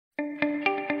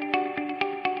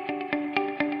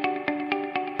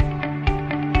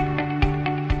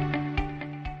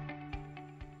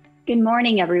Good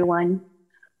morning, everyone.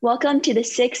 Welcome to the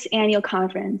sixth annual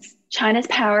conference, China's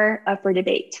Power Up for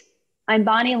Debate. I'm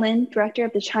Bonnie Lin, Director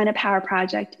of the China Power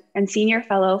Project and Senior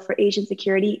Fellow for Asian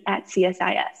Security at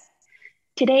CSIS.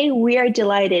 Today, we are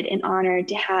delighted and honored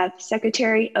to have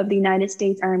Secretary of the United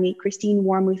States Army, Christine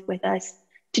Wormuth, with us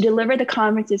to deliver the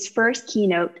conference's first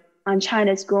keynote on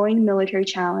China's growing military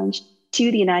challenge to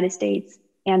the United States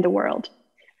and the world.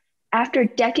 After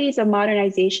decades of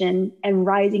modernization and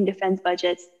rising defense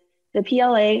budgets, the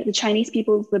PLA, the Chinese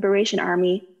People's Liberation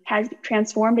Army, has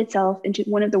transformed itself into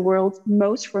one of the world's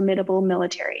most formidable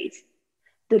militaries.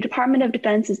 The Department of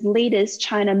Defense's latest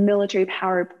China Military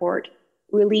Power Report,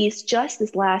 released just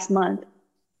this last month,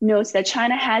 notes that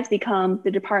China has become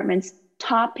the department's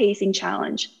top pacing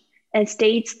challenge and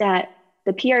states that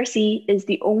the PRC is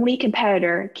the only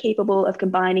competitor capable of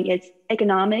combining its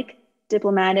economic,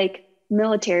 diplomatic,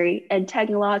 military, and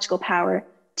technological power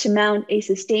to mount a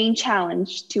sustained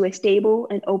challenge to a stable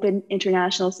and open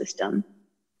international system.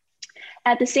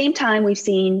 At the same time, we've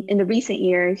seen in the recent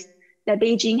years that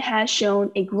Beijing has shown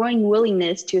a growing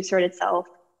willingness to assert itself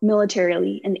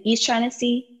militarily in the East China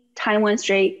Sea, Taiwan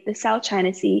Strait, the South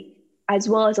China Sea, as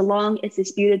well as along its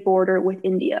disputed border with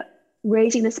India,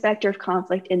 raising the specter of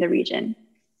conflict in the region.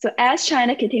 So as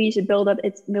China continues to build up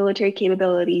its military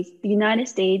capabilities, the United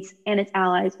States and its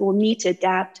allies will need to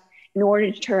adapt in order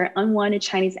to deter unwanted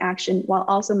Chinese action while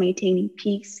also maintaining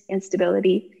peace and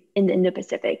stability in the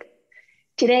Indo-Pacific.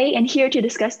 Today, and here to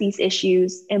discuss these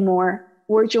issues and more,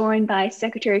 we're joined by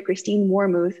Secretary Christine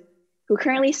Wormuth, who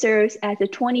currently serves as the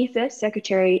 25th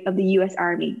Secretary of the U.S.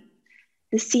 Army,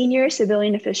 the senior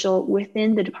civilian official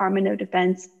within the Department of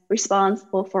Defense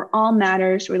responsible for all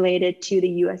matters related to the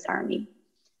U.S. Army.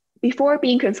 Before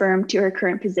being confirmed to her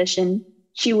current position,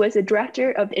 she was the director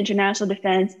of the International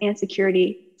Defense and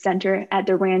Security Center at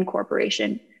the RAND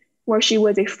Corporation, where she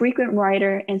was a frequent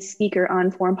writer and speaker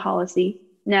on foreign policy,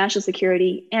 national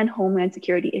security, and homeland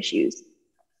security issues.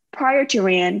 Prior to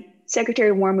RAND,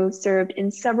 Secretary Wormuth served in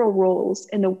several roles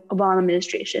in the Obama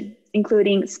administration,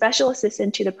 including Special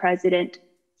Assistant to the President,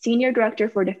 Senior Director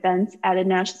for Defense at the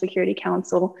National Security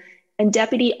Council, and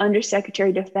Deputy Undersecretary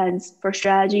of Defense for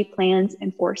Strategy, Plans,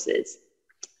 and Forces.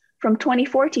 From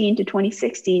 2014 to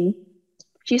 2016,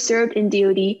 she served in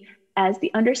DoD as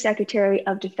the Undersecretary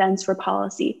of Defense for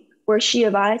Policy, where she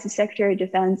advised the Secretary of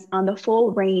Defense on the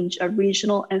full range of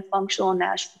regional and functional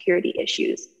national security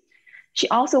issues. She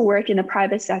also worked in the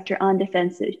private sector on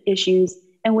defense issues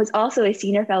and was also a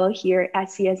senior fellow here at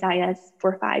CSIS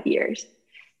for 5 years.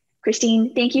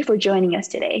 Christine, thank you for joining us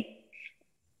today.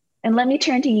 And let me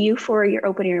turn to you for your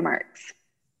opening remarks.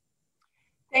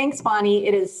 Thanks, Bonnie.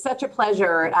 It is such a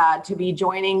pleasure to be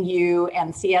joining you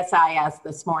and CSIS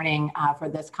this morning for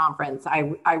this conference.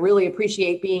 I really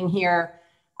appreciate being here.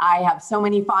 I have so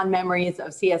many fond memories of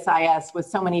CSIS with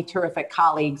so many terrific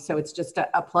colleagues, so it's just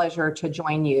a pleasure to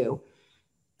join you.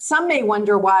 Some may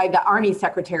wonder why the Army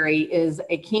Secretary is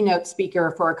a keynote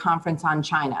speaker for a conference on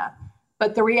China.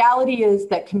 But the reality is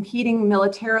that competing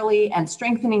militarily and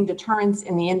strengthening deterrence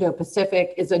in the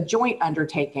Indo-Pacific is a joint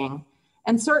undertaking.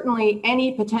 And certainly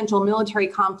any potential military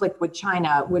conflict with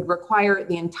China would require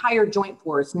the entire joint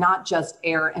force, not just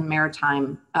air and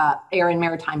maritime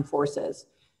forces.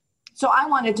 So I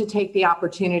wanted to take the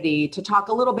opportunity to talk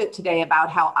a little bit today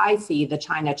about how I see the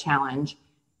China challenge,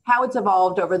 how it's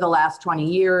evolved over the last 20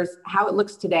 years, how it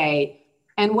looks today,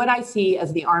 and what I see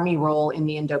as the Army role in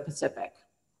the Indo-Pacific.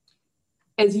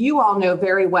 As you all know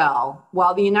very well,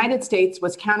 while the United States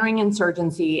was countering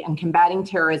insurgency and combating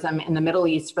terrorism in the Middle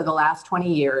East for the last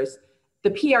 20 years,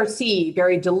 the PRC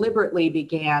very deliberately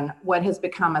began what has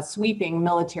become a sweeping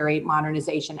military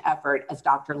modernization effort, as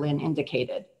Dr. Lin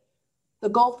indicated. The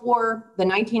Gulf War, the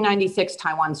 1996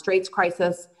 Taiwan Straits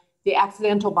crisis, the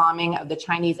accidental bombing of the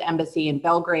Chinese embassy in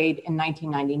Belgrade in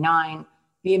 1999,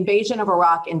 the invasion of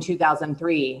Iraq in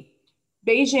 2003.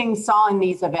 Beijing saw in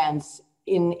these events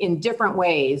in different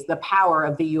ways the power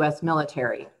of the US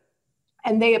military.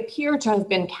 And they appear to have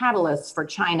been catalysts for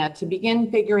China to begin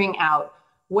figuring out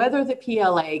whether the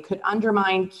PLA could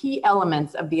undermine key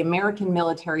elements of the American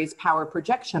military's power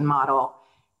projection model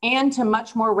and to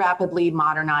much more rapidly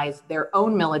modernize their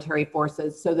own military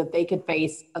forces so that they could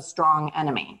face a strong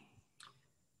enemy.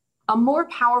 A more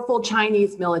powerful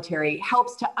Chinese military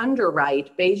helps to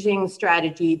underwrite Beijing's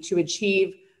strategy to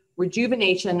achieve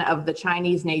rejuvenation of the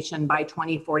Chinese nation by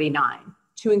 2049,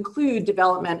 to include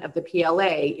development of the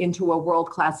PLA into a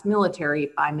world-class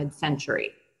military by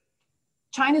mid-century.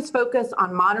 China's focus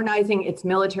on modernizing its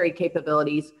military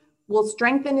capabilities will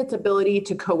strengthen its ability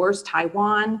to coerce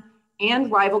Taiwan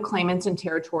and rival claimants in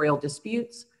territorial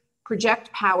disputes,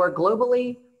 project power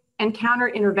globally, and counter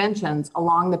interventions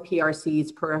along the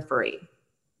PRC's periphery.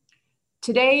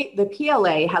 Today, the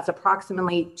PLA has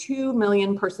approximately 2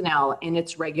 million personnel in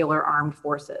its regular armed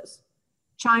forces.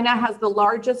 China has the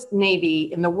largest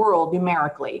navy in the world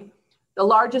numerically, the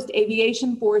largest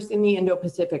aviation force in the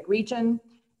Indo-Pacific region,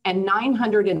 and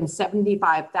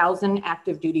 975,000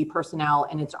 active duty personnel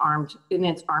in its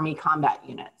Army combat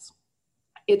units.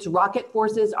 Its rocket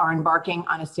forces are embarking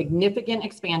on a significant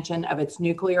expansion of its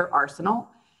nuclear arsenal,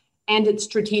 and its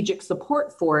strategic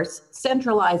support force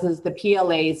centralizes the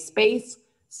PLA's space,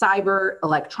 cyber,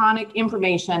 electronic,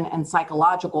 information, and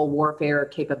psychological warfare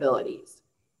capabilities.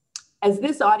 As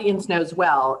this audience knows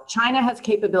well, China has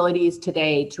capabilities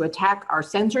today to attack our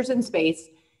sensors in space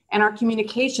and our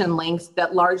communication links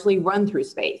that largely run through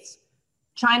space.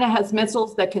 China has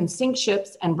missiles that can sink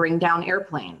ships and bring down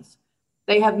airplanes.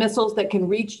 They have missiles that can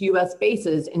reach US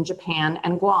bases in Japan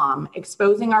and Guam,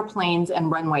 exposing our planes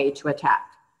and runway to attack.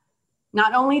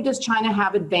 Not only does China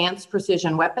have advanced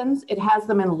precision weapons, it has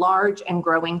them in large and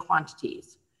growing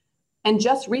quantities. And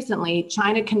just recently,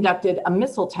 China conducted a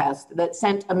missile test that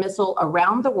sent a missile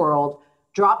around the world,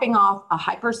 dropping off a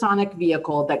hypersonic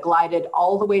vehicle that glided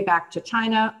all the way back to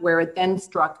China, where it then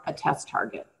struck a test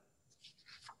target.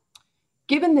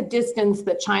 Given the distance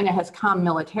that China has come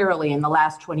militarily in the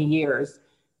last 20 years,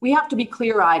 we have to be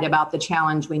clear-eyed about the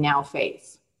challenge we now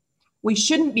face. We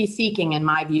shouldn't be seeking, in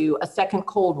my view, a second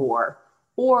Cold War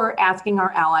or asking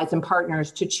our allies and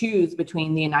partners to choose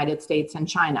between the United States and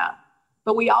China.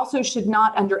 But we also should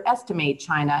not underestimate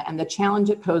China and the challenge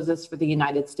it poses for the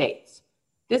United States.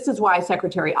 This is why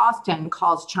Secretary Austin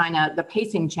calls China the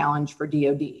pacing challenge for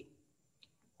DoD.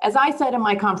 As I said in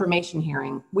my confirmation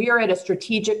hearing, we are at a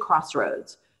strategic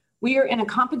crossroads. We are in a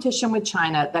competition with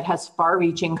China that has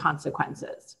far-reaching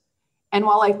consequences. And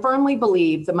while I firmly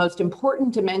believe the most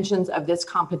important dimensions of this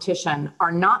competition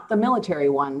are not the military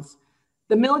ones,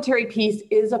 the military piece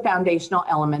is a foundational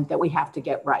element that we have to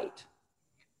get right.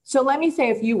 So let me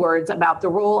say a few words about the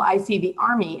role I see the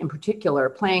Army in particular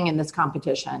playing in this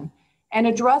competition and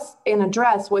address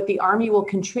what the Army will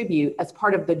contribute as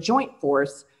part of the joint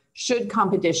force should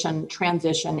competition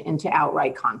transition into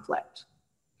outright conflict.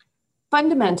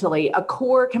 Fundamentally, a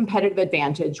core competitive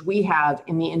advantage we have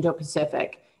in the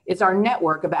Indo-Pacific is our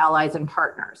network of allies and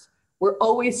partners. We're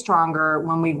always stronger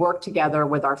when we work together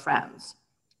with our friends.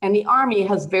 And the Army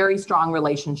has very strong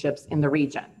relationships in the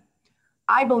region.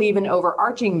 I believe an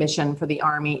overarching mission for the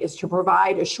Army is to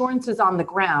provide assurances on the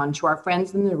ground to our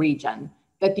friends in the region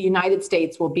that the United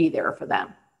States will be there for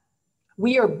them.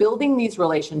 We are building these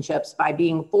relationships by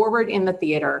being forward in the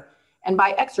theater and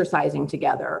by exercising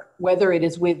together, whether it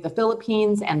is with the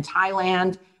Philippines and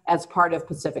Thailand as part of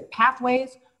Pacific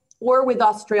Pathways, or with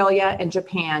Australia and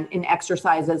Japan in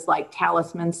exercises like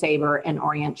Talisman Sabre and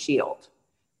Orient Shield.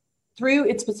 Through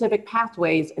its Pacific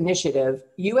Pathways initiative,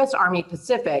 U.S. Army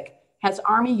Pacific has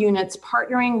Army units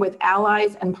partnering with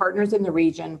allies and partners in the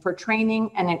region for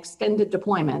training and extended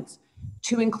deployments,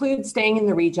 to include staying in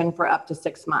the region for up to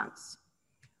 6 months.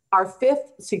 Our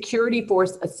 5th Security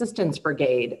Force Assistance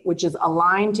Brigade, which is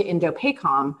aligned to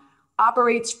INDOPACOM,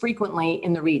 operates frequently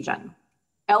in the region.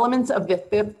 Elements of the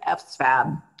 5th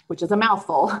FSFAB, which is a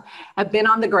mouthful, have been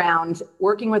on the ground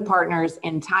working with partners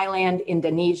in Thailand,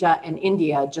 Indonesia, and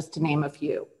India, just to name a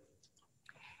few.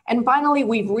 And finally,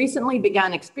 we've recently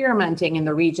begun experimenting in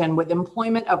the region with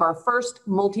employment of our first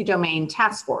multi-domain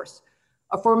task force,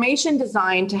 a formation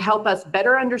designed to help us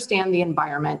better understand the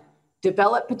environment,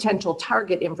 develop potential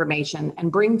target information,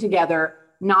 and bring together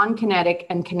non-kinetic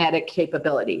and kinetic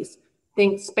capabilities.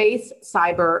 Think space,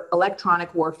 cyber,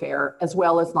 electronic warfare, as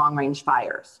well as long-range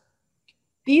fires.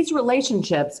 These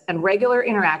relationships and regular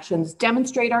interactions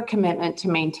demonstrate our commitment to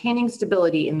maintaining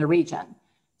stability in the region,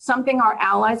 something our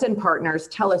allies and partners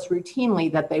tell us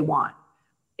routinely that they want.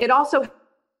 It also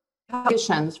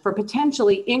conditions for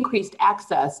potentially increased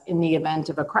access in the event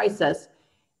of a crisis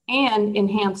and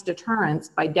enhanced deterrence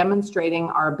by demonstrating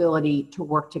our ability to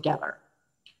work together.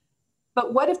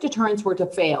 But what if deterrence were to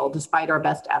fail despite our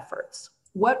best efforts?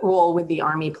 What role would the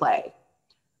Army play?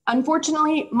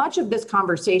 Unfortunately, much of this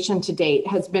conversation to date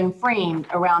has been framed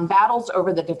around battles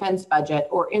over the defense budget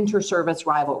or inter-service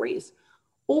rivalries,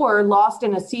 or lost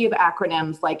in a sea of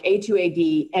acronyms like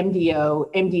A2AD,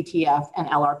 MDO, MDTF, and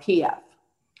LRPF.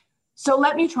 So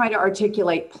let me try to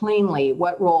articulate plainly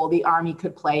what role the Army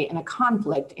could play in a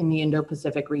conflict in the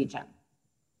Indo-Pacific region.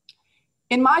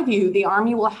 In my view, the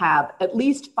Army will have at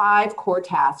least 5 core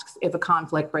tasks if a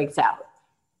conflict breaks out.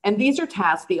 And these are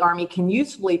tasks the Army can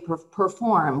usefully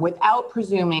perform without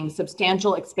presuming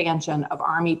substantial expansion of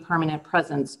Army permanent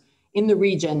presence in the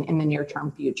region in the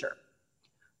near-term future.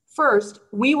 First,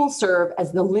 we will serve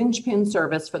as the linchpin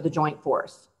service for the Joint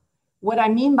Force. What I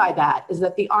mean by that is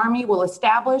that the Army will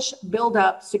establish, build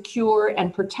up, secure,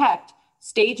 and protect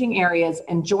staging areas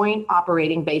and joint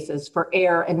operating bases for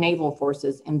air and naval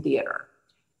forces in theater.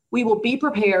 We will be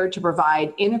prepared to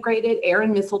provide integrated air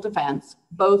and missile defense,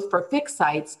 both for fixed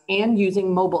sites and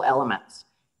using mobile elements.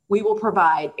 We will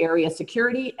provide area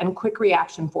security and quick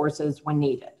reaction forces when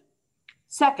needed.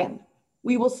 Second,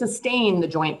 we will sustain the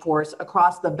Joint Force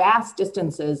across the vast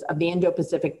distances of the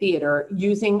Indo-Pacific theater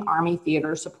using Army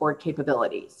theater support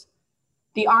capabilities.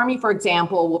 The Army, for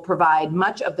example, will provide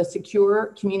much of the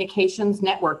secure communications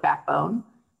network backbone.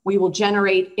 We will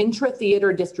generate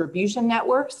intra-theater distribution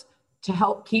networks to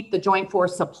help keep the Joint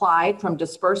Force supplied from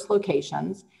dispersed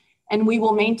locations, and we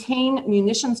will maintain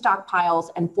munition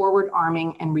stockpiles and forward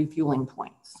arming and refueling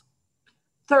points.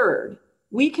 Third,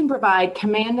 we can provide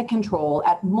command and control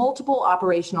at multiple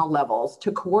operational levels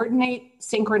to coordinate,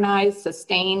 synchronize,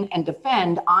 sustain, and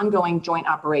defend ongoing joint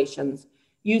operations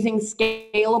using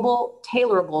scalable,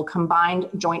 tailorable combined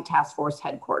Joint Task Force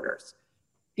headquarters.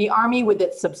 The Army, with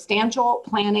its substantial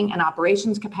planning and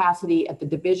operations capacity at the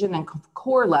division and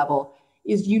corps level,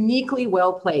 is uniquely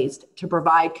well placed to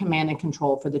provide command and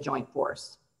control for the Joint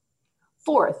Force.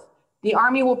 Fourth, the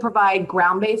Army will provide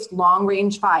ground-based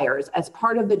long-range fires as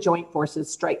part of the Joint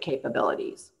Force's strike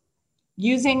capabilities.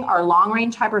 Using our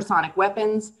long-range hypersonic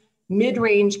weapons,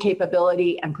 mid-range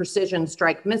capability, and precision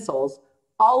strike missiles,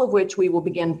 all of which we will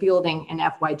begin fielding in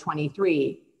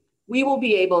FY23, we will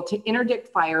be able to interdict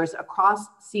fires across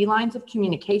sea lines of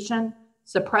communication,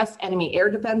 suppress enemy air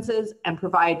defenses, and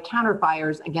provide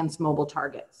counterfires against mobile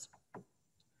targets.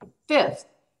 Fifth,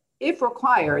 if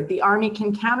required, the Army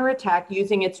can counterattack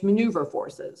using its maneuver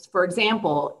forces, for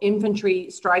example,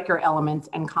 infantry, Stryker elements,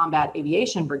 and combat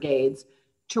aviation brigades,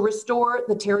 to restore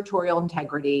the territorial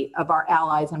integrity of our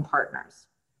allies and partners.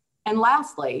 And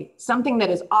lastly, something that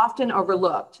is often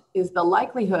overlooked is the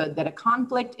likelihood that a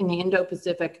conflict in the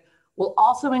Indo-Pacific will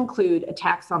also include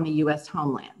attacks on the US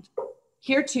homeland.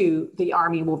 Here too, the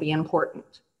Army will be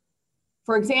important.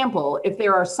 For example, if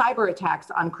there are cyber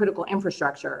attacks on critical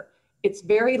infrastructure, it's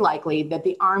very likely that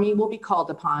the Army will be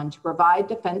called upon to provide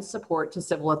defense support to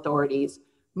civil authorities,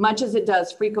 much as it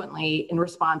does frequently in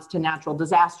response to natural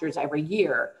disasters every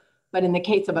year. But in the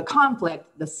case of a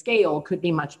conflict, the scale could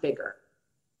be much bigger.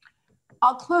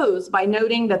 I'll close by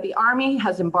noting that the Army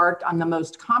has embarked on the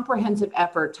most comprehensive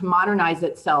effort to modernize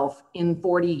itself in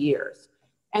 40 years.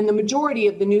 And the majority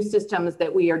of the new systems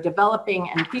that we are developing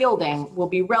and fielding will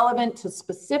be relevant to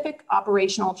specific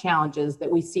operational challenges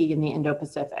that we see in the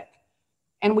Indo-Pacific.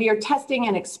 And we are testing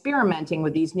and experimenting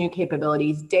with these new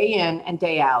capabilities day in and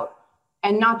day out,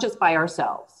 and not just by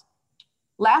ourselves.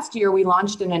 Last year, we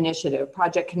launched an initiative,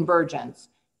 Project Convergence,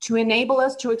 to enable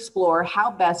us to explore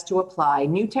how best to apply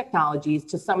new technologies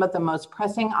to some of the most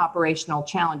pressing operational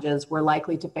challenges we're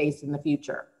likely to face in the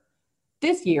future.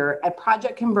 This year, at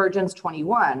Project Convergence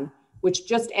 21, which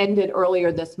just ended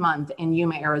earlier this month in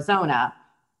Yuma, Arizona,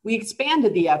 we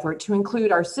expanded the effort to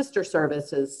include our sister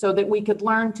services so that we could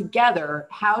learn together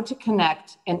how to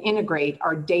connect and integrate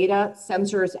our data,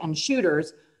 sensors, and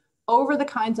shooters over the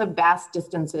kinds of vast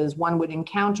distances one would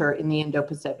encounter in the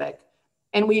Indo-Pacific.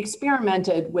 And we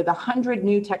experimented with 100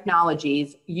 new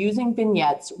technologies using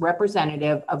vignettes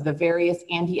representative of the various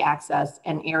anti-access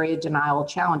and area denial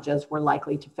challenges we're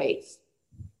likely to face.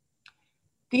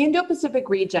 The Indo-Pacific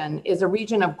region is a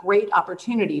region of great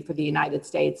opportunity for the United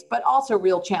States, but also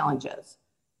real challenges.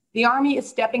 The Army is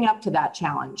stepping up to that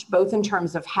challenge, both in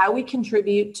terms of how we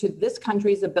contribute to this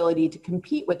country's ability to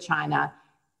compete with China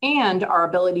and our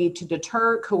ability to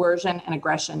deter coercion and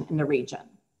aggression in the region.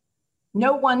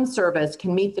 No one service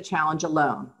can meet the challenge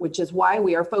alone, which is why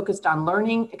we are focused on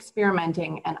learning,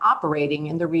 experimenting, and operating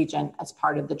in the region as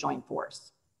part of the Joint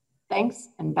Force. Thanks,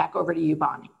 and back over to you,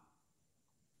 Bonnie.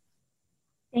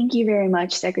 Thank you very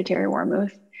much, Secretary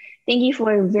Wormuth. Thank you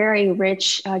for a very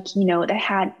rich keynote that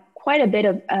had quite a bit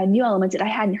of new elements that I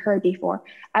hadn't heard before.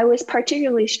 I was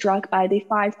particularly struck by the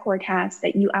 5 core tasks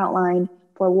that you outlined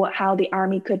for how the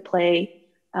Army could play,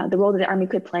 the role that the Army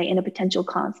could play in a potential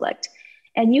conflict.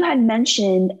 And you had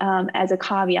mentioned as a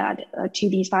caveat to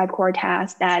these 5 core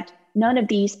tasks that none of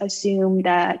these assume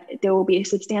that there will be a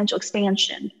substantial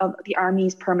expansion of the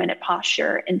Army's permanent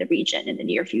posture in the region in the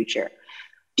near future.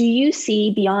 Do you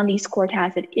see beyond these core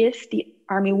tasks that if the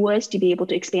Army was to be able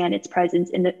to expand its presence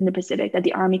in the Pacific, that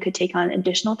the Army could take on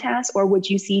additional tasks, or would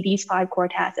you see these 5 core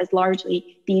tasks as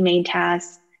largely the main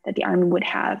tasks that the Army would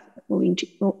have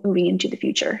moving into the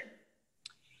future?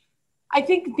 I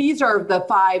think these are the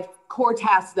 5 core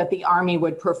tasks that the Army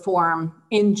would perform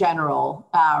in general,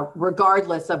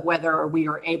 regardless of whether we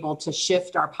are able to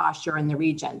shift our posture in the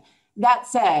region. That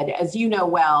said, as you know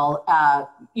well,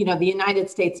 the United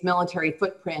States military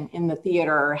footprint in the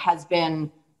theater has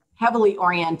been heavily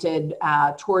oriented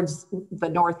towards the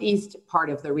northeast part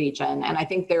of the region. And I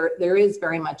think there is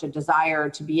very much a desire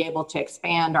to be able to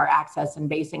expand our access and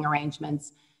basing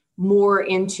arrangements more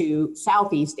into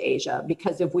Southeast Asia,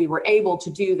 because if we were able to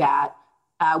do that,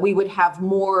 we would have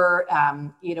more,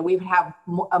 we would have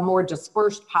a more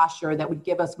dispersed posture that would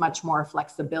give us much more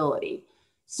flexibility.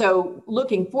 So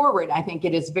looking forward, I think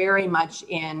it is very much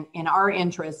in our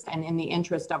interest and in the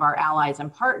interest of our allies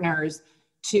and partners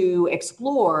to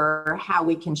explore how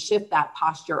we can shift that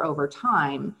posture over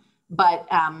time. But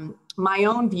my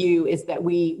own view is that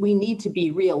we need to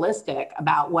be realistic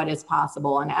about what is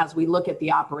possible. And as we look at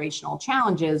the operational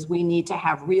challenges, we need to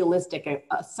have realistic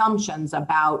assumptions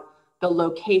about the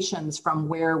locations from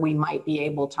where we might be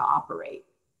able to operate.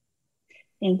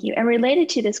 Thank you. And related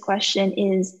to this question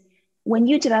is, when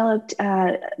you developed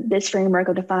this framework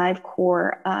of the 5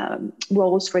 core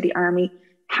roles for the Army,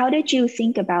 how did you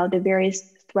think about the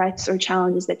various threats or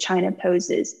challenges that China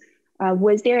poses?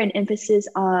 Was there an emphasis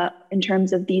in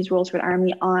terms of these roles for the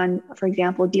Army on, for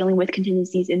example, dealing with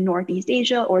contingencies in Northeast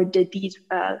Asia, or did these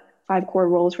 5 core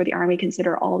roles for the Army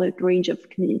consider all the range of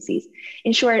contingencies?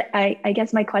 In short, I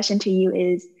guess my question to you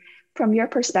is, from your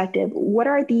perspective, what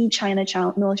are the China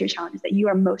military challenges that you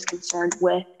are most concerned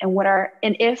with,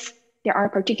 and if there are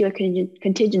particular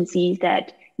contingencies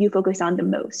that you focus on the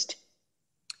most?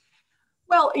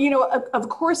 Well, of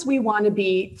course, we want to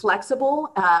be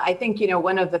flexible. I think,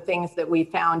 one of the things that we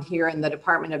found here in the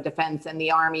Department of Defense and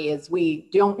the Army is we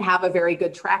don't have a very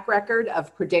good track record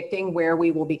of predicting where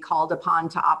we will be called upon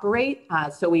to operate.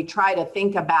 So we try to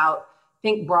think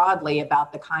broadly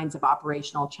about the kinds of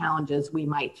operational challenges we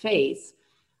might face.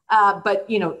 But,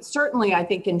 certainly, I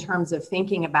think in terms of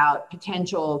thinking about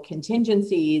potential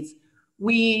contingencies,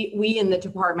 we in the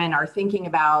department are thinking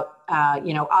about,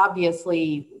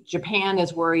 obviously, Japan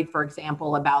is worried, for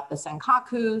example, about the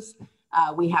Senkakus.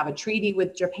 We have a treaty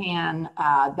with Japan.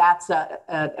 That's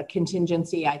a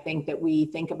contingency, I think, that we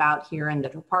think about here in the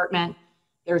department.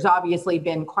 There's obviously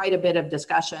been quite a bit of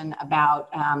discussion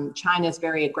about China's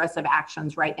very aggressive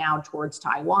actions right now towards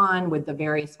Taiwan with the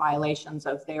various violations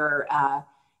of their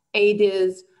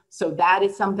ADIZ. So that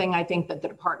is something I think that the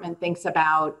department thinks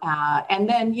about. And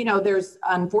then, there's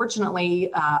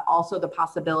unfortunately also the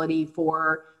possibility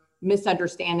for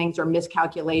misunderstandings or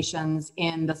miscalculations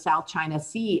in the South China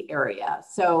Sea area.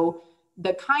 So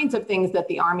the kinds of things that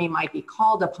the Army might be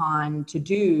called upon to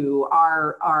do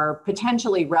are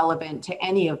potentially relevant to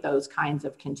any of those kinds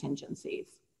of contingencies.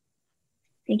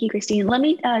 Thank you, Christine. Let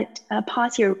me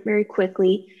pause here very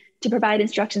quickly to provide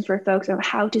instructions for folks on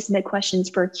how to submit questions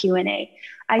for Q&A.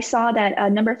 I saw that a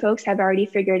number of folks have already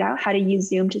figured out how to use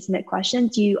Zoom to submit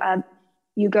questions. You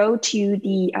go to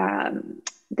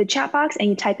the chat box and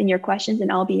you type in your questions,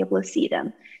 and I'll be able to see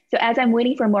them. So as I'm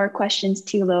waiting for more questions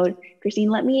to load, Christine,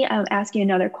 let me ask you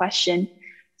another question.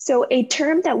 So a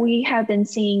term that we have been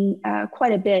seeing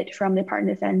quite a bit from the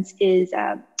Department of Defense is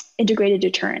integrated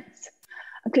deterrence.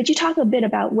 Could you talk a bit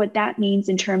about what that means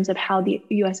in terms of how the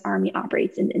U.S. Army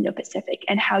operates in the Indo-Pacific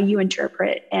and how you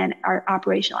interpret and are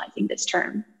operationalizing this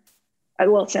term?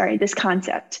 This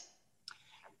concept.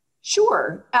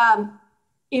 Sure.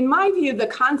 In my view, the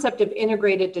concept of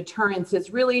integrated deterrence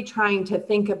is really trying to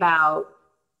think about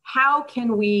how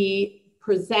can we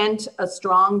present a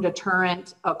strong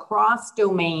deterrent across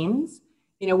domains.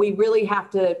 We really have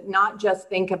to not just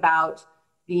think about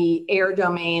the air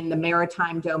domain, the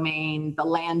maritime domain, the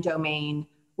land domain.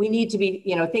 We need to be,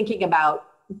 thinking about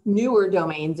newer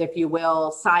domains, if you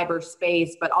will,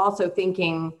 cyberspace, but also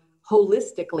thinking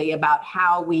holistically about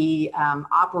how we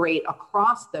operate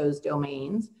across those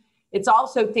domains. It's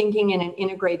also thinking in an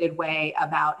integrated way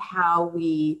about how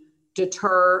we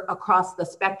deter across the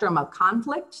spectrum of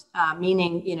conflict,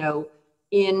 meaning,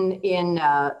 in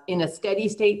a steady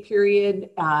state period,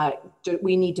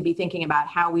 we need to be thinking about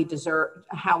how we deter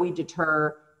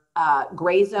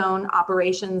gray zone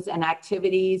operations and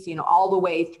activities, all the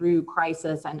way through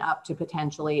crisis and up to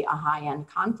potentially a high-end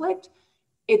conflict.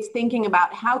 It's thinking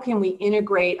about how can we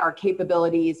integrate our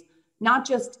capabilities, not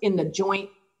just in the joint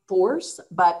force,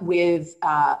 but with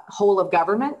whole of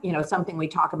government, something we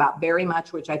talk about very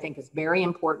much, which I think is very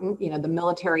important. The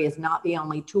military is not the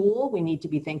only tool. We need to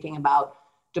be thinking about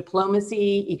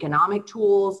diplomacy, economic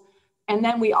tools. And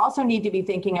then we also need to be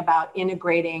thinking about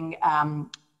integrating,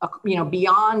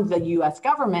 beyond the US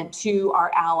government to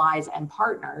our allies and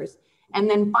partners. And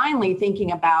then finally,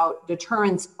 thinking about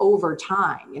deterrence over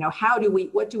time.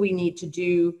 What do we need to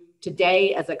do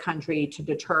today as a country to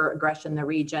deter aggression in the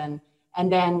region?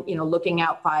 And then, looking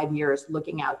out 5 years,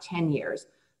 looking out 10 years.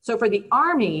 So for the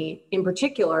Army in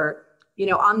particular,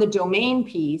 on the domain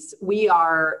piece, we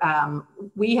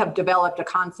have developed a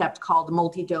concept called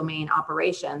multi-domain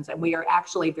operations, and we are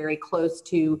actually very close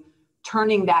to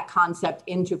turning that concept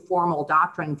into formal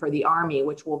doctrine for the Army,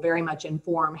 which will very much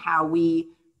inform how we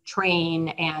train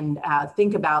and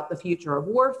think about the future of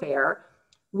warfare.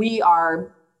 We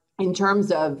are, in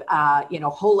terms of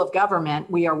whole of government,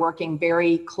 we are working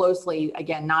very closely,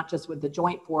 again, not just with the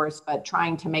Joint Force, but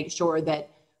trying to make sure that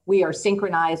we are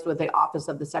synchronized with the Office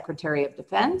of the Secretary of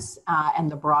Defense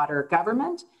and the broader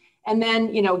government. And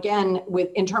then, again,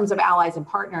 in terms of allies and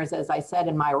partners, as I said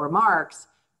in my remarks,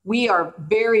 we are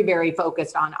very, very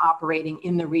focused on operating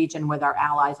in the region with our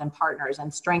allies and partners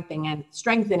and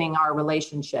strengthening our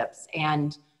relationships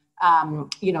and,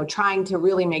 trying to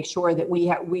really make sure that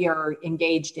we are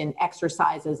engaged in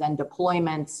exercises and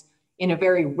deployments in a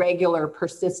very regular,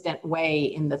 persistent way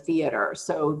in the theater.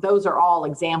 So those are all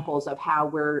examples of how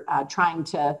we're trying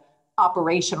to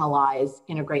operationalize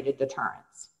integrated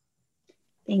deterrence.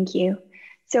 Thank you.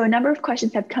 So a number of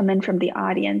questions have come in from the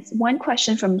audience. One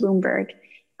question from Bloomberg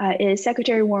is,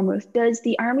 Secretary Wormuth, does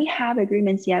the Army have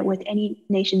agreements yet with any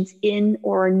nations in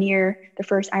or near the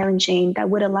first iron chain that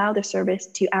would allow the service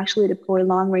to actually deploy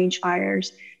long-range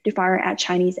fires to fire at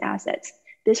Chinese assets?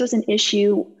 This was an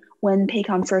issue when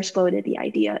PACOM first floated the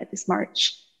idea this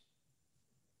March.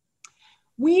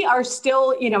 We are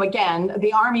still, again,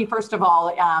 the Army, first of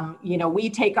all, we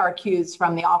take our cues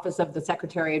from the Office of the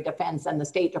Secretary of Defense and the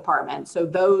State Department. So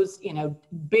those,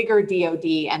 bigger DOD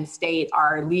and state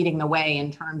are leading the way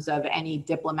in terms of any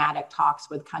diplomatic talks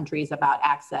with countries about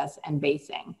access and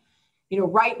basing.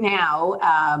 Right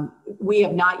now, we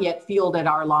have not yet fielded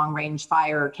our long-range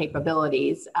fire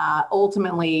capabilities.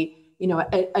 Ultimately,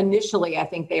 initially, I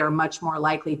think they are much more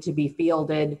likely to be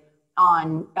fielded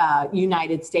on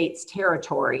United States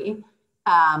territory.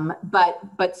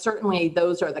 But certainly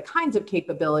those are the kinds of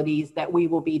capabilities that we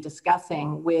will be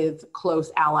discussing with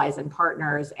close allies and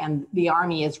partners. And the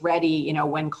Army is ready,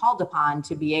 when called upon,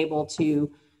 to be able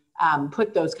to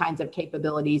put those kinds of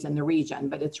capabilities in the region.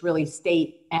 But it's really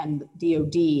state and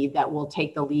DOD that will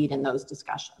take the lead in those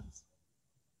discussions.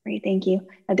 Great, thank you.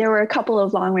 There were a couple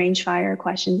of long-range fire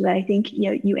questions that I think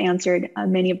you answered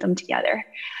many of them together.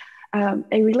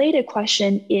 A related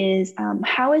question is,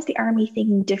 how is the Army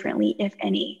thinking differently, if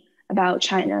any, about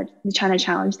the China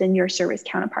challenge than your service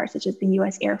counterparts, such as the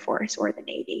U.S. Air Force or the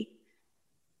Navy?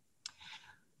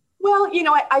 Well,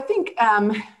 I think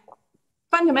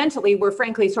fundamentally, we're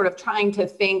frankly sort of trying to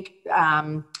think,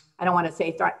 I don't want to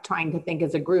say trying to think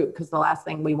as a group, because the last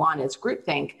thing we want is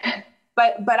groupthink.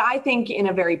 But I think in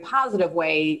a very positive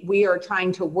way, we are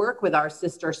trying to work with our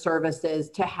sister services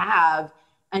to have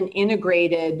an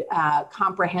integrated,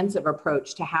 comprehensive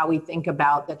approach to how we think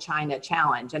about the China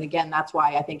challenge. And again, that's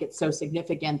why I think it's so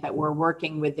significant that we're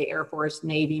working with the Air Force,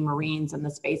 Navy, Marines, and the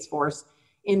Space Force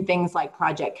in things like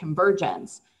Project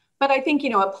Convergence. But I think,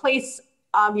 a place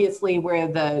obviously where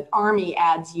the Army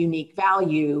adds unique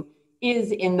value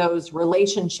is in those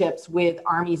relationships with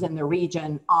armies in the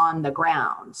region on the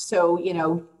ground. So,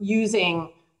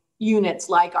 using units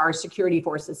like our Security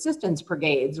Force Assistance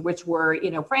Brigades, which were,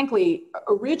 frankly,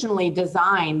 originally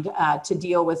designed to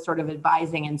deal with sort of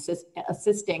advising and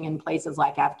assisting in places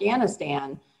like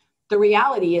Afghanistan. The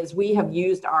reality is we have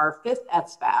used our 5th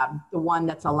SFAB, the one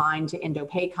that's aligned to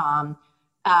Indo-PACOM,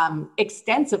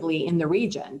 extensively in the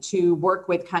region to work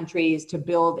with countries to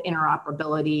build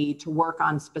interoperability, to work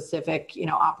on specific,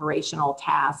 operational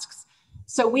tasks.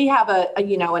 So we have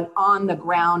an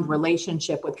on-the-ground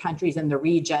relationship with countries in the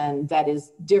region that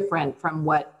is different from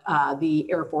what the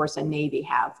Air Force and Navy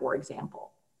have, for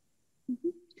example.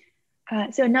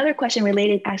 So another question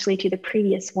related actually to the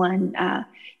previous one,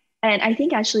 and I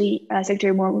think actually,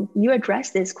 Secretary Moore, you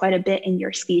addressed this quite a bit in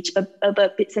your speech,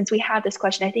 but since we have this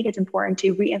question, I think it's important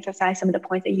to reemphasize some of the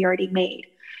points that you already made.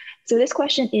 So this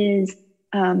question is,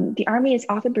 the Army is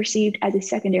often perceived as a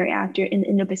secondary actor in the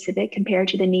Indo-Pacific compared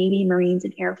to the Navy, Marines,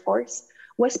 and Air Force.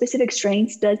 What specific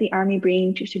strengths does the Army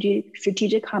bring to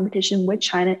strategic competition with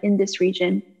China in this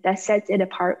region that sets it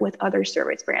apart with other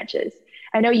service branches?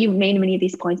 I know you've made many of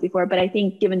these points before, but I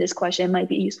think given this question, it might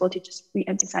be useful to just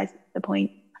reemphasize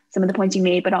some of the points you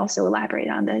made, but also elaborate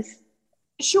on this.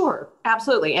 Sure,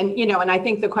 absolutely. And, and I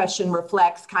think the question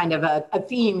reflects kind of a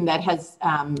theme that has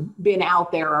been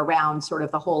out there around sort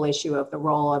of the whole issue of the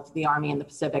role of the Army in the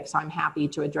Pacific. So I'm happy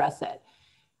to address it.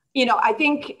 I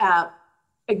think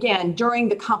again, during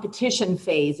the competition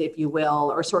phase, if you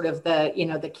will, or sort of the,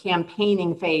 the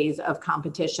campaigning phase of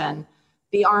competition,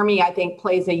 the Army, I think,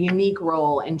 plays a unique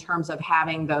role in terms of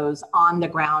having those on the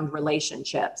ground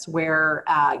relationships where,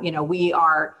 we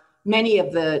are, many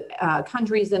of the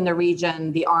countries in the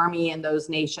region, the Army in those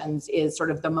nations is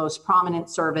sort of the most prominent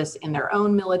service in their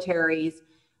own militaries.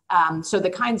 So the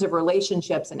kinds of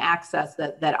relationships and access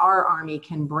that our Army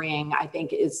can bring, I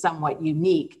think, is somewhat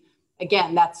unique.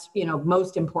 Again, that's,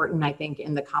 most important, I think,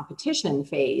 in the competition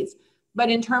phase. But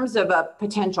in terms of a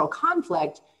potential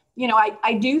conflict,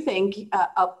 I do think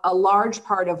a large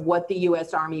part of what the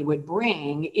U.S. Army would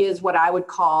bring is what I would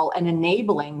call an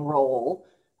enabling role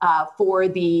for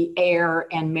the air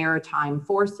and maritime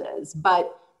forces.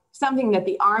 But something that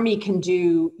the Army can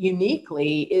do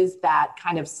uniquely is that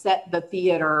kind of set the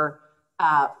theater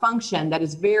function that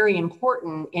is very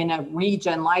important in a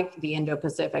region like the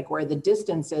Indo-Pacific, where the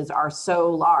distances are so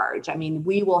large. I mean,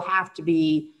 we will have to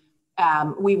be,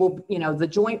 the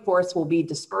joint force will be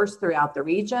dispersed throughout the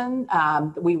region.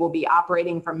 We will be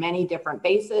operating from many different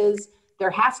bases. There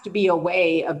has to be a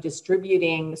way of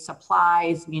distributing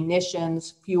supplies,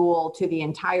 munitions, fuel to the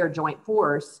entire joint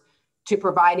force, to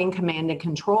providing command and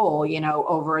control,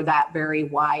 over that very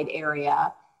wide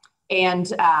area. And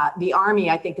the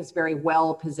Army, I think, is very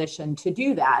well positioned to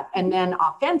do that. And then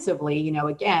offensively,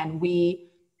 again, we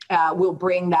will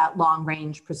bring that long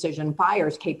range precision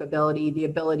fires capability, the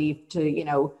ability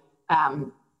to,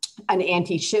 an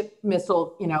anti-ship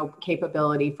missile,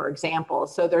 capability, for example.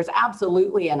 So there's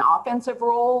absolutely an offensive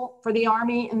role for the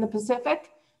Army in the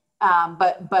Pacific,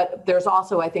 but there's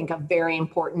also, I think, a very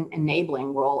important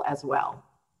enabling role as well.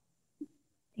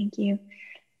 Thank you.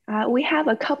 We have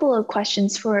a couple of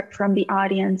questions from the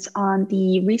audience on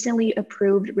the recently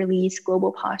approved release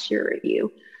Global Posture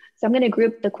Review. So I'm going to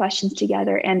group the questions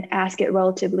together and ask it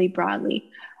relatively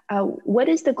broadly. What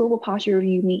does the Global Posture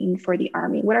Review mean for the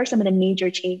Army? What are some of the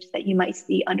major changes that you might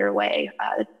see underway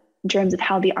in terms of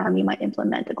how the Army might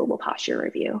implement the Global Posture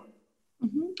Review?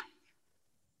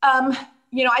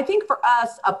 I think for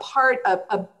us,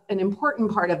 an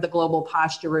important part of the Global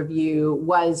Posture Review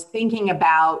was thinking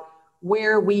about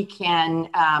where we can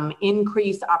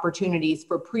increase opportunities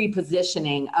for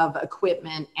pre-positioning of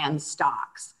equipment and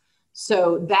stocks.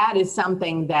 So that is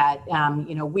something that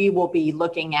we will be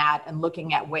looking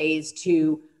at ways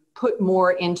to put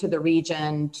more into the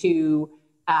region to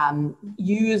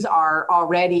use our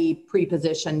already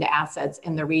pre-positioned assets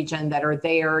in the region that are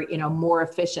there, more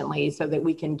efficiently, so that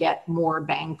we can get more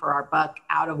bang for our buck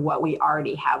out of what we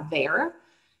already have there.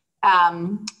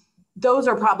 Those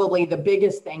are probably the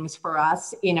biggest things for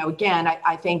us. Again,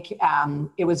 I think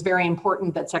it was very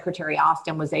important that Secretary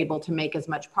Austin was able to make as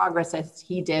much progress as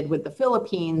he did with the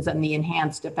Philippines and the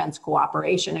Enhanced Defense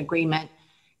Cooperation Agreement.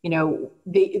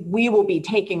 We will be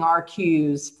taking our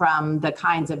cues from the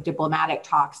kinds of diplomatic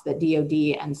talks that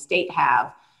DoD and state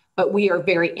have, but we are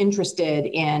very interested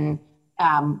in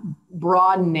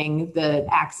broadening the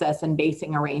access and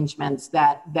basing arrangements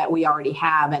that we already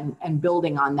have and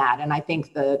building on that. And I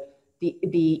think the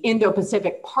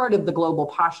Indo-Pacific part of the Global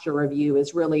Posture Review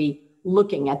is really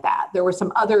looking at that. There were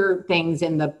some other things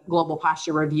in the Global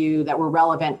Posture Review that were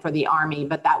relevant for the Army,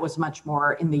 but that was much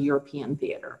more in the European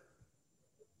theater.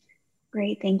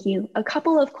 Great, thank you. A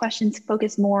couple of questions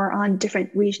focus more on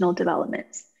different regional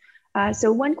developments.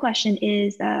 So one question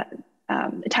is that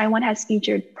Taiwan has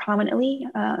featured prominently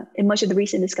in much of the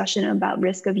recent discussion about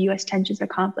risk of US tensions or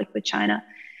conflict with China.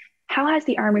 How has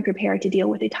the Army prepared to deal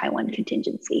with a Taiwan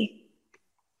contingency?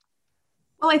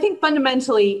 Well, I think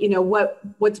fundamentally,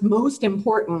 what's most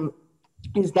important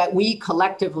is that we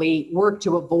collectively work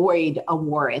to avoid a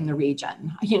war in the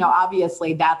region.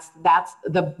 Obviously that's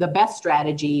the best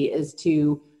strategy, is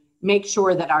to make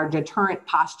sure that our deterrent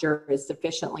posture is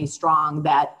sufficiently strong,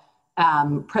 that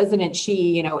President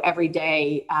Xi, every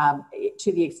day,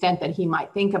 to the extent that he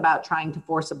might think about trying to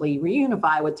forcibly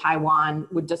reunify with Taiwan,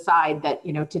 would decide that,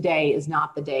 today is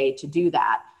not the day to do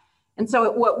that. And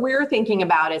so what we're thinking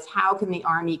about is how can the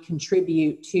Army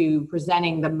contribute to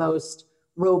presenting the most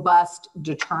robust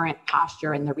deterrent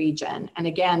posture in the region. And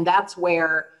again, that's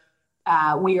where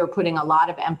we are putting a lot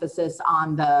of emphasis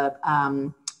on the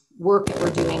work that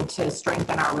we're doing to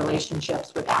strengthen our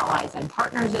relationships with allies and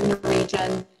partners in the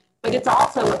region. But it's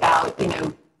also about,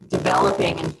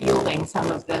 developing and fielding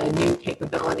some of the new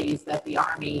capabilities that the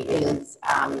Army is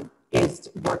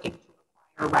working to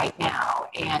acquire right now.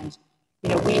 And,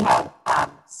 we have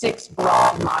 6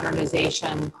 broad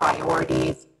modernization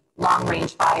priorities.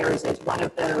 Long-range fires is one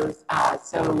of those.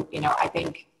 So, I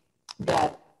think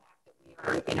that we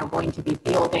are, going to be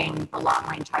fielding the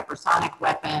long-range hypersonic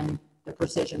weapon, the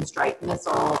precision strike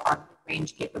missile, our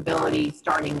range capability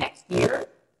starting next year.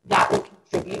 That will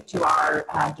contribute to our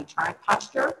deterrent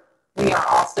posture. We are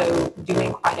also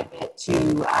doing quite a bit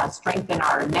to strengthen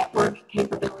our network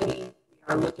capability.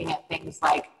 We are looking at things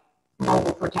like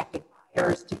mobile protected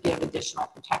fires to give additional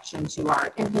protection to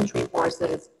our infantry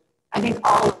forces. I think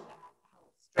all of that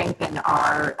helps strengthen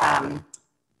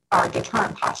our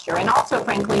deterrent posture, and also,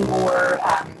 frankly, more,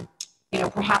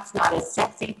 perhaps not as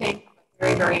sexy thing, but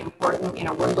very, very important.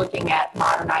 We're looking at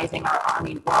modernizing our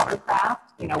Army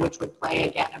watercraft, which would play,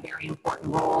 again, a very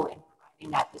important role in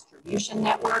providing that distribution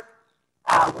network.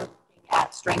 We're looking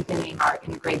at strengthening our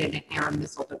integrated air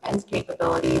missile defense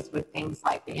capabilities with things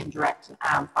like the indirect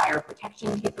fire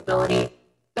protection capability.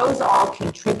 Those all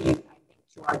contribute, I think,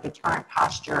 to our deterrent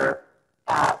posture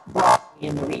broadly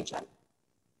in the region.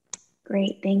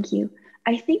 Great, thank you.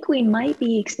 I think we might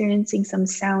be experiencing some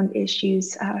sound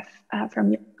issues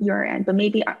from your end, but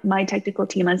maybe my technical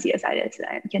team on CSIS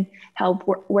can help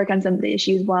work on some of the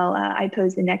issues while I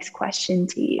pose the next question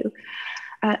to you.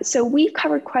 So we've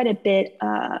covered quite a bit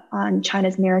on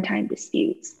China's maritime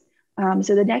disputes.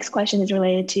 So the next question is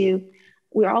related to,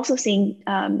 we're also seeing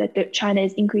that China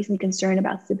is increasingly concerned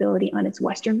about stability on its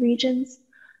Western regions.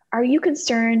 Are you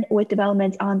concerned with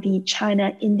developments on the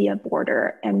China-India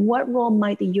border, and what role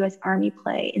might the US Army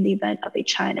play in the event of a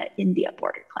China-India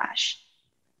border clash?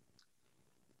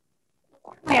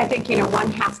 I think,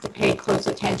 one has to pay close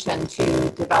attention to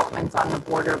developments on the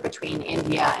border between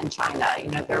India and China.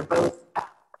 They're both powerful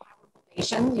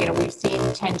nations. We've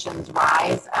seen tensions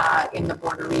rise in the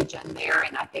border region there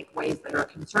in, I think, ways that are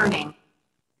concerning.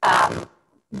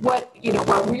 What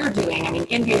we're doing,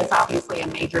 India is obviously a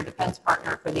major defense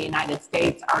partner for the United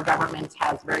States. Our government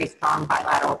has very strong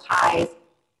bilateral ties.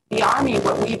 The Army,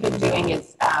 what we've been doing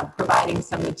is providing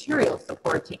some material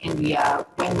support to India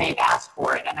when they've asked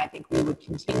for it, and I think we would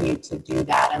continue to do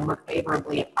that and look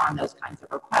favorably upon those kinds of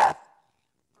requests.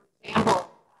 For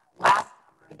example, last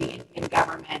summer, the Indian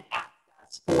government asked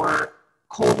us for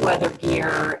cold weather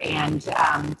gear and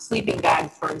sleeping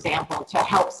bags, for example, to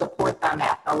help support them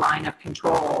at the line of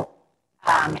control.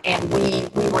 And we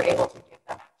were able to give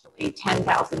them actually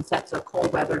 10,000 sets of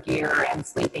cold weather gear and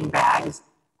sleeping bags.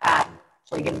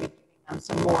 We're actually going to be giving them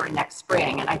some more next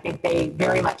spring. And I think they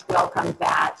very much welcomed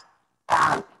that.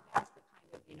 That's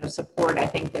the kind of support I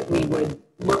think that we would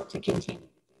look to continue to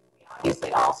do. We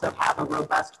obviously also have a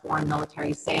robust foreign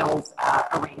military sales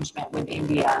arrangement with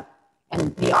India.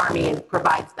 And the Army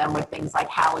provides them with things like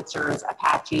howitzers,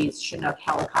 Apaches, Chinook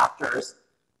helicopters.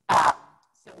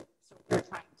 So we're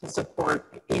trying to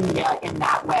support India in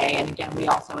that way. And again, we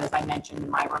also, as I mentioned in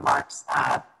my remarks,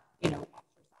 exercise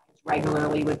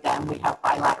regularly with them. We have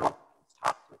bilateral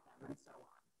talks with them and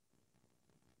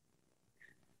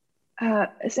so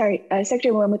on. Sorry,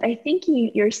 Secretary Wormuth, I think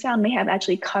your sound may have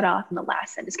actually cut off in the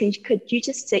last sentence. Could you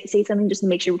just say something just to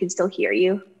make sure we can still hear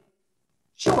you?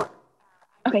 Sure.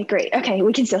 Okay, great. Okay,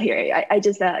 we can still hear you. I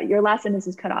just, your last sentence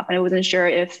is cut off, and I wasn't sure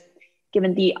if,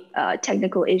 given the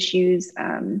technical issues,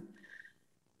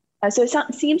 so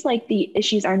it seems like the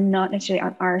issues are not necessarily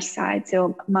on our side.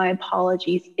 So my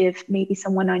apologies if maybe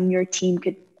someone on your team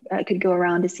could go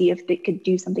around to see if they could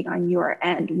do something on your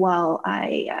end while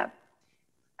I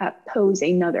pose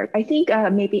another. I think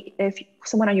maybe if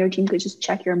someone on your team could just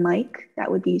check your mic, that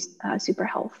would be super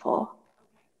helpful.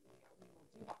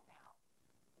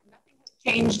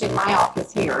 Changed in my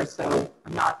office here, so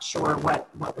I'm not sure what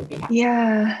would be happening.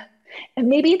 Yeah, and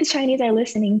maybe the Chinese are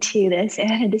listening to this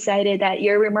and decided that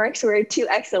your remarks were too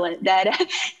excellent that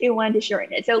they wanted to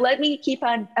shorten it. So let me keep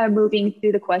on moving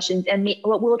through the questions, and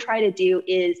what we'll try to do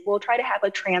is we'll try to have a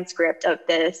transcript of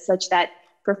this such that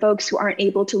for folks who aren't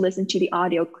able to listen to the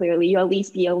audio clearly, you'll at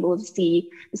least be able to see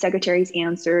the Secretary's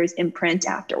answers in print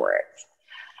afterwards.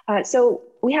 So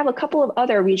we have a couple of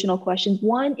other regional questions.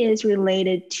 One is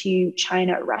related to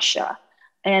China-Russia.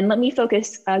 And let me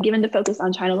focus, given the focus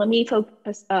on China, let me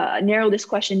narrow this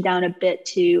question down a bit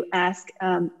to ask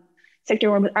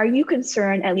Secretary Wormuth, are you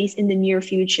concerned, at least in the near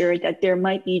future, that there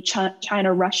might be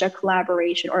China-Russia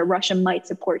collaboration, or Russia might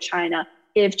support China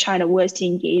if China was to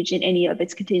engage in any of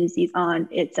its contingencies on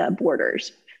its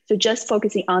borders? So just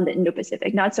focusing on the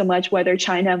Indo-Pacific, not so much whether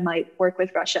China might work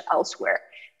with Russia elsewhere.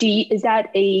 Is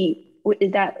that a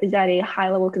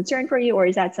high-level concern for you, or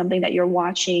is that something that you're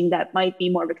watching that might be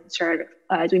more of a concern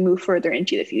as we move further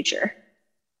into the future?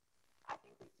 I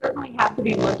think we certainly have to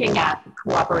be looking at the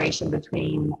cooperation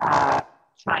between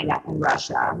China and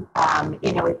Russia. It's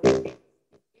interesting.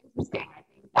 I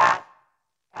think that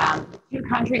the two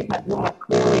countries have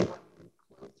clearly worked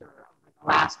closer over the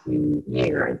last few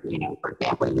years. For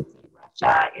example, you see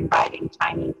Russia inviting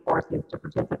Chinese forces to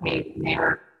participate in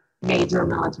their major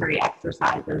military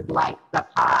exercises like the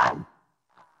Pod.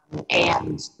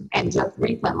 And just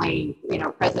recently,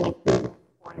 President Putin,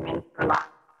 Foreign Minister Lavrov,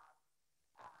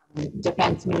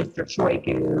 Defense Minister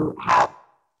Shoigu have,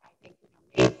 I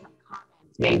think,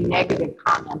 made negative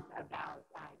comments about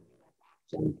U.S.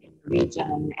 actions in the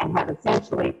region, and have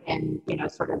essentially been,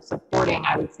 sort of supporting,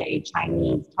 I would say,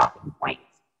 Chinese talking points.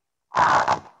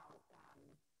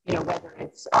 Whether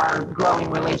it's our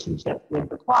growing relationship with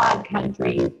the Quad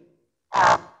countries.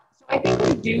 So I think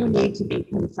we do need to be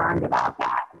concerned about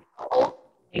that.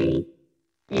 Ultimately,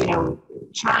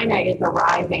 China is a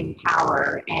rising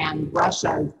power, and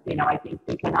Russia's, I think,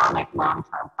 economic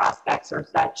long-term prospects are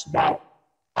such that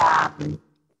I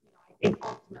think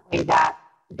ultimately that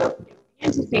it'll be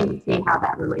interesting to see how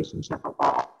that relationship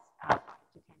evolves 5 to 10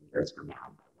 years from now.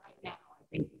 But right now, I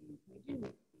think we do need to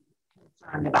be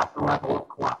concerned about the level of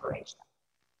cooperation.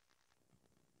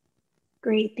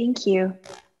 Great, thank you.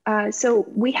 So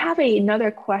we have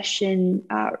another question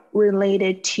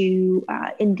related to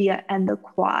India and the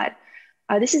Quad.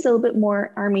 This is a little bit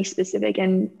more Army specific,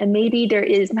 and maybe there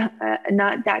is not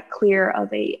that clear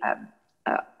of a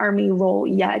Army role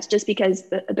yet, just because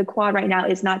the Quad right now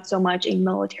is not so much a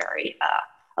military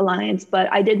alliance.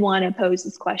 But I did want to pose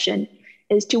this question: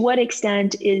 is to what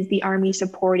extent is the Army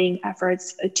supporting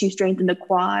efforts to strengthen the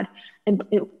Quad,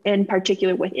 in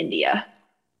particular with India?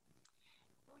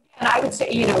 And I would say,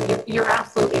 you're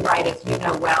absolutely right. As you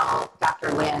know well,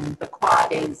 Dr. Lin, the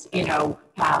Quad is, a diplomatic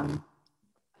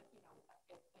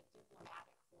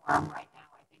forum right now,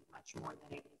 I think, much more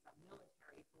than it is a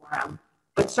military forum.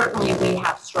 But certainly we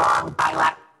have strong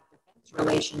bilateral defense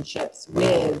relationships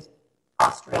with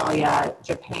Australia,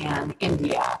 Japan,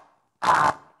 India.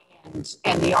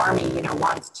 And the Army,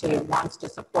 wants to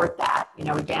support that.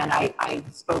 Again, I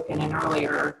spoke in an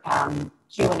earlier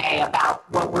Q&A about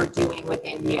what we're doing with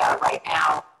India right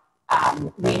now.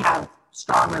 We have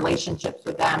strong relationships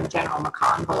with them. General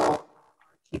McConville, our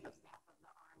Chief of Staff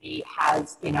of the Army,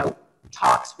 has,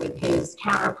 talks with his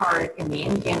counterpart in the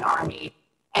Indian Army.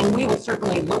 And we will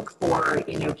certainly look for,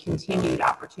 continued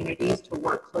opportunities to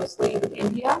work closely with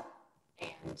India,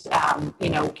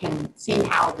 and, can see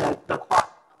how the Quad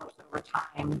develops over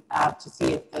time to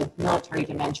see if the military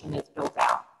dimension is built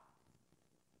out.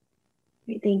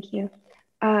 Great, thank you.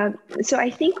 So I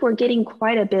think we're getting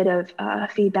quite a bit of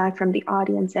feedback from the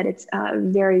audience that it's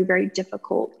very, very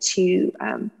difficult to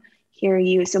hear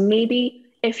you. So maybe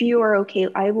if you are okay,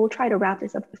 I will try to wrap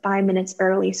this up 5 minutes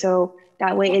early, so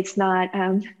that way it's not,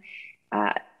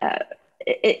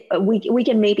 we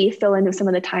can maybe fill in some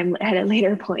of the time at a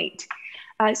later point.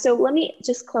 So let me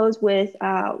just close with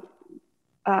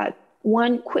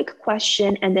one quick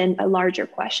question and then a larger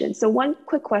question. So one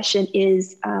quick question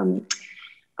is,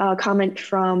 a comment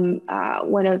from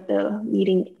one of the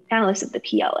leading analysts of the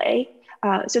PLA.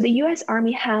 So the U.S.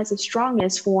 Army has the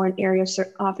strongest foreign area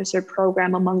officer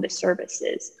program among the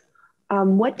services.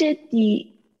 What is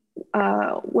the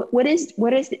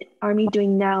Army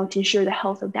doing now to ensure the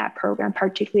health of that program,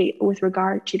 particularly with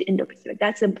regard to the Indo-Pacific?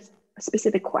 That's a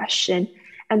specific question.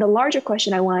 And the larger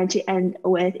question I wanted to end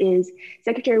with is,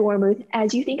 Secretary Wormuth,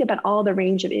 as you think about all the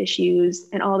range of issues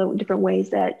and all the different ways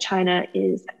that China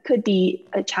could be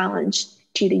a challenge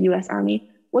to the U.S. Army,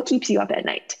 what keeps you up at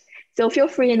night? So feel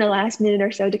free in the last minute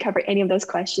or so to cover any of those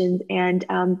questions. And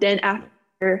then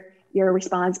after your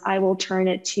response, I will spend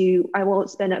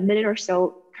a minute or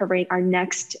so covering our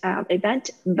next event,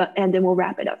 and then we'll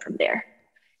wrap it up from there.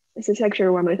 This is Secretary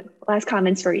Wormuth. Last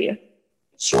comments for you.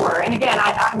 Sure. And again,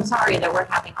 I'm sorry that we're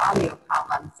having audio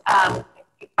problems.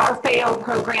 Our FAO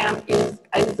program is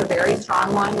a very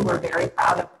strong one. We're very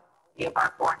proud of the quality of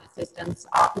our foreign assistance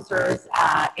officers.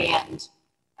 And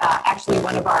actually,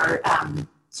 one of our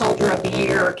Soldier of the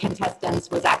Year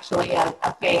contestants was actually a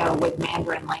FAO with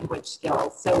Mandarin language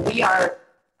skills. So we are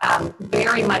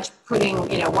very much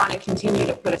want to continue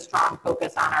to put a strong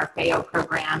focus on our FAO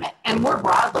program, and more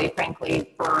broadly,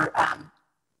 frankly, for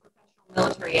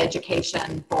military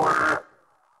education for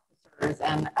officers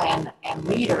and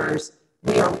leaders.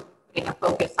 We are putting a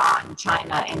focus on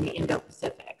China and the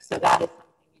Indo-Pacific. So that is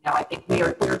something, I think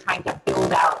we're trying to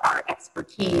build out our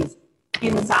expertise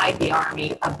inside the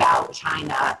Army about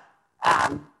China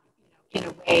in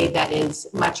a way that is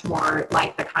much more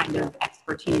like the kind of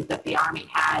expertise that the Army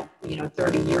had,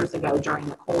 30 years ago during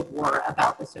the Cold War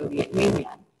about the Soviet Union.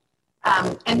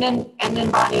 And then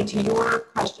Bonnie, to your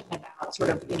question about sort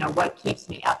of, what keeps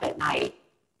me up at night,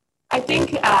 I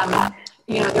think,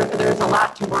 there's a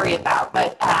lot to worry about,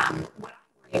 but what I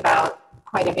worry about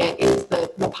quite a bit is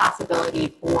the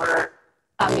possibility for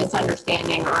a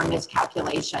misunderstanding or a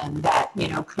miscalculation that,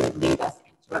 could lead us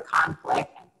into a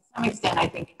conflict. And some extent, I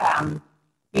think,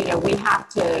 we have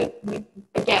to,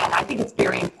 again, I think it's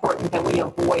very important that we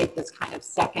avoid this kind of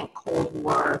second Cold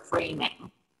War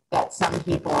framing that some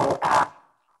people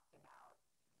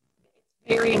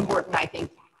it's very important, I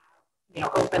think, to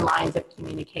have, open lines of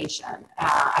communication.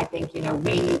 I think, we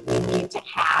need to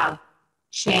have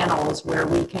channels where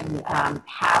we can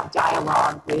have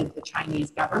dialogue with the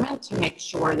Chinese government to make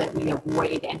sure that we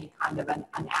avoid any kind of an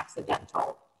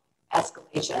accidental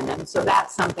escalation. And so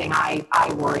that's something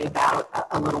I worry about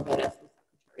a little bit as the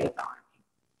Secretary of the Army.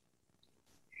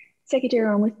 Secretary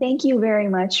Wormuth, thank you very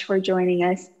much for joining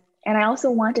us. And I also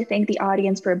want to thank the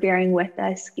audience for bearing with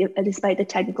us despite the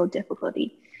technical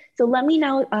difficulty. So let me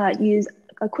now use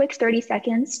a quick 30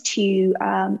 seconds to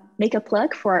make a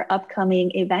plug for our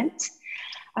upcoming event.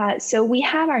 So we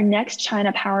have our next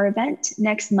China Power event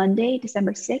next Monday,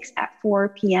 December 6th at 4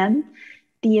 p.m.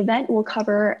 The event will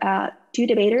cover two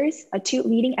debaters, two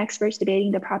leading experts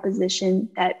debating the proposition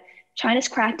that China's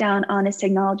crackdown on its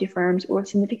technology firms will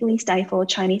significantly stifle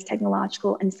Chinese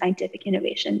technological and scientific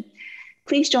innovation.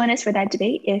 Please join us for that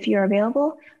debate if you're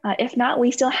available. If not,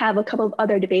 we still have a couple of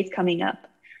other debates coming up.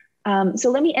 So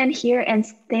let me end here and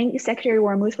thank Secretary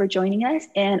Wormuth for joining us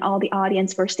and all the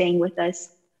audience for staying with us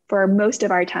for most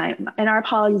of our time. And our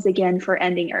apologies again for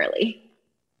ending early.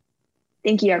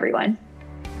 Thank you, everyone.